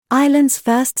Ireland's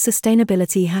first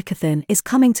Sustainability Hackathon is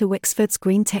coming to Wexford's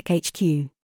GreenTech HQ.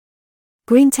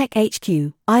 GreenTech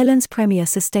HQ, Ireland's premier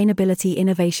sustainability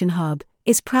innovation hub,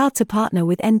 is proud to partner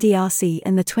with NDRC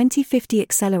and the 2050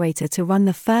 Accelerator to run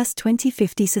the first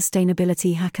 2050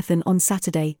 Sustainability Hackathon on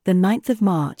Saturday, the 9th of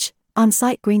March,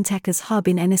 on-site GreenTech's hub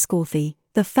in Enniscorthy,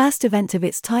 the first event of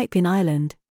its type in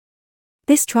Ireland.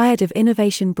 This triad of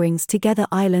innovation brings together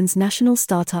Ireland's National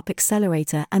Startup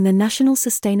Accelerator and the National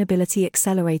Sustainability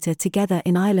Accelerator together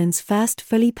in Ireland's first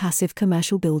fully passive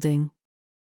commercial building.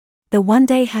 The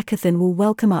one-day hackathon will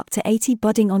welcome up to 80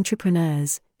 budding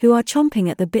entrepreneurs, who are chomping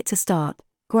at the bit to start,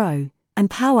 grow, and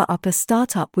power up a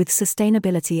startup with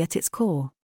sustainability at its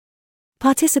core.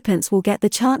 Participants will get the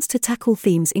chance to tackle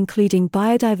themes including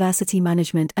biodiversity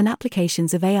management and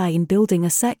applications of AI in building a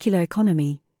circular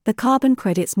economy, the carbon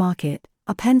credits market,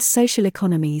 upend social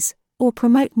economies, or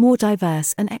promote more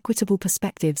diverse and equitable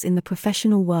perspectives in the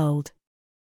professional world.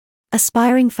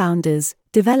 Aspiring founders,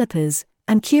 developers,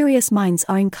 and curious minds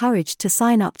are encouraged to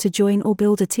sign up to join or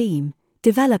build a team,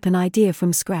 develop an idea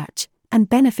from scratch, and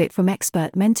benefit from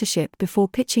expert mentorship before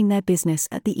pitching their business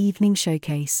at the evening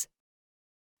showcase.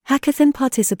 Hackathon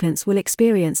participants will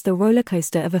experience the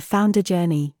rollercoaster of a founder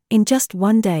journey, in just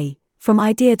one day, from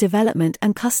idea development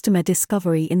and customer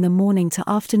discovery in the morning to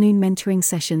afternoon mentoring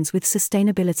sessions with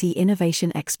sustainability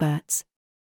innovation experts.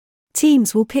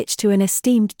 Teams will pitch to an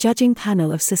esteemed judging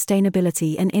panel of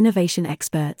sustainability and innovation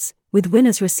experts, with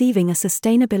winners receiving a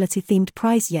sustainability-themed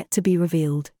prize yet to be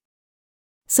revealed.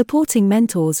 Supporting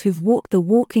mentors who've walked the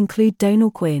walk include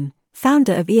Donal Quinn,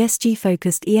 founder of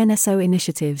ESG-focused ENSO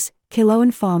Initiatives,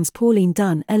 Killowen Farms Pauline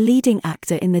Dunne, a leading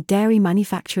actor in the dairy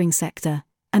manufacturing sector,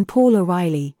 and Paul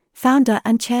O'Reilly, founder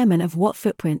and chairman of What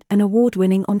Footprint, an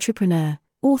award-winning entrepreneur,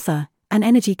 author, and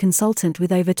energy consultant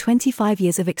with over 25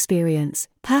 years of experience,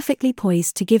 perfectly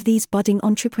poised to give these budding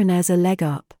entrepreneurs a leg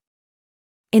up.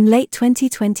 In late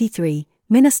 2023,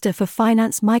 Minister for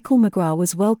Finance Michael McGrath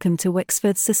was welcomed to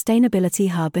Wexford's Sustainability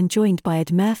Hub and joined by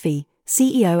Ed Murphy,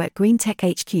 CEO at GreenTech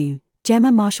HQ,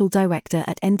 Gemma Marshall Director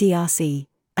at NDRC,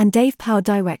 and Dave Power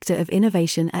Director of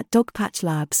Innovation at Dogpatch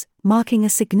Labs, marking a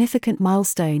significant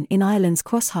milestone in Ireland's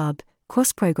cross-hub,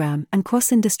 cross-programme and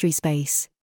cross-industry space.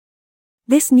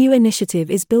 This new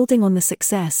initiative is building on the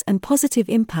success and positive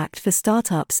impact for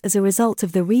startups as a result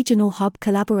of the regional hub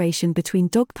collaboration between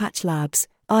Dogpatch Labs,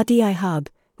 RDI Hub,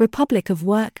 Republic of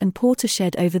Work and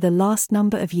PorterShed over the last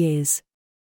number of years.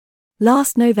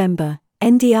 Last November,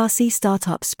 NDRC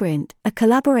Startup Sprint, a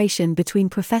collaboration between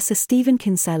Professor Stephen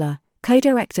Kinsella,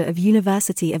 co-director of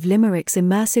University of Limerick's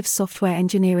Immersive Software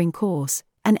Engineering course,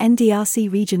 and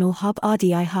NDRC Regional Hub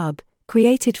RDI Hub,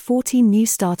 created 14 new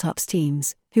startups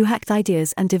teams, who hacked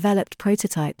ideas and developed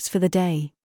prototypes for the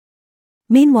day.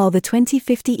 Meanwhile, the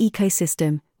 2050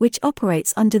 ecosystem, which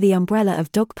operates under the umbrella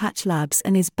of Dogpatch Labs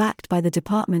and is backed by the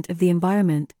Department of the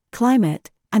Environment, Climate,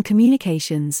 and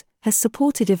Communications, has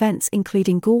supported events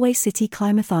including Galway City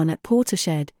Climathon at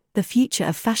PorterShed, the Future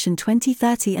of Fashion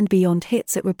 2030 and Beyond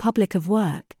hits at Republic of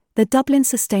Work, the Dublin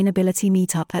Sustainability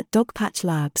Meetup at Dogpatch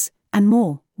Labs, and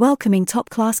more, welcoming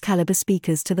top-class caliber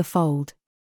speakers to the fold.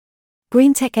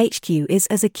 GreenTech HQ is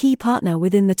as a key partner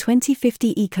within the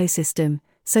 2050 ecosystem,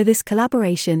 so this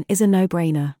collaboration is a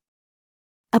no-brainer.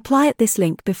 Apply at this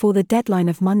link before the deadline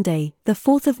of Monday, the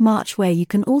 4th of March, where you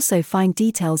can also find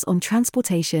details on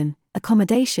transportation,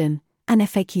 accommodation, and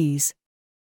FAQs.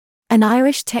 An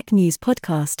Irish Tech News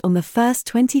podcast on the first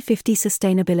 2050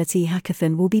 Sustainability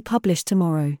Hackathon will be published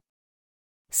tomorrow.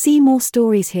 See more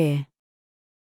stories here.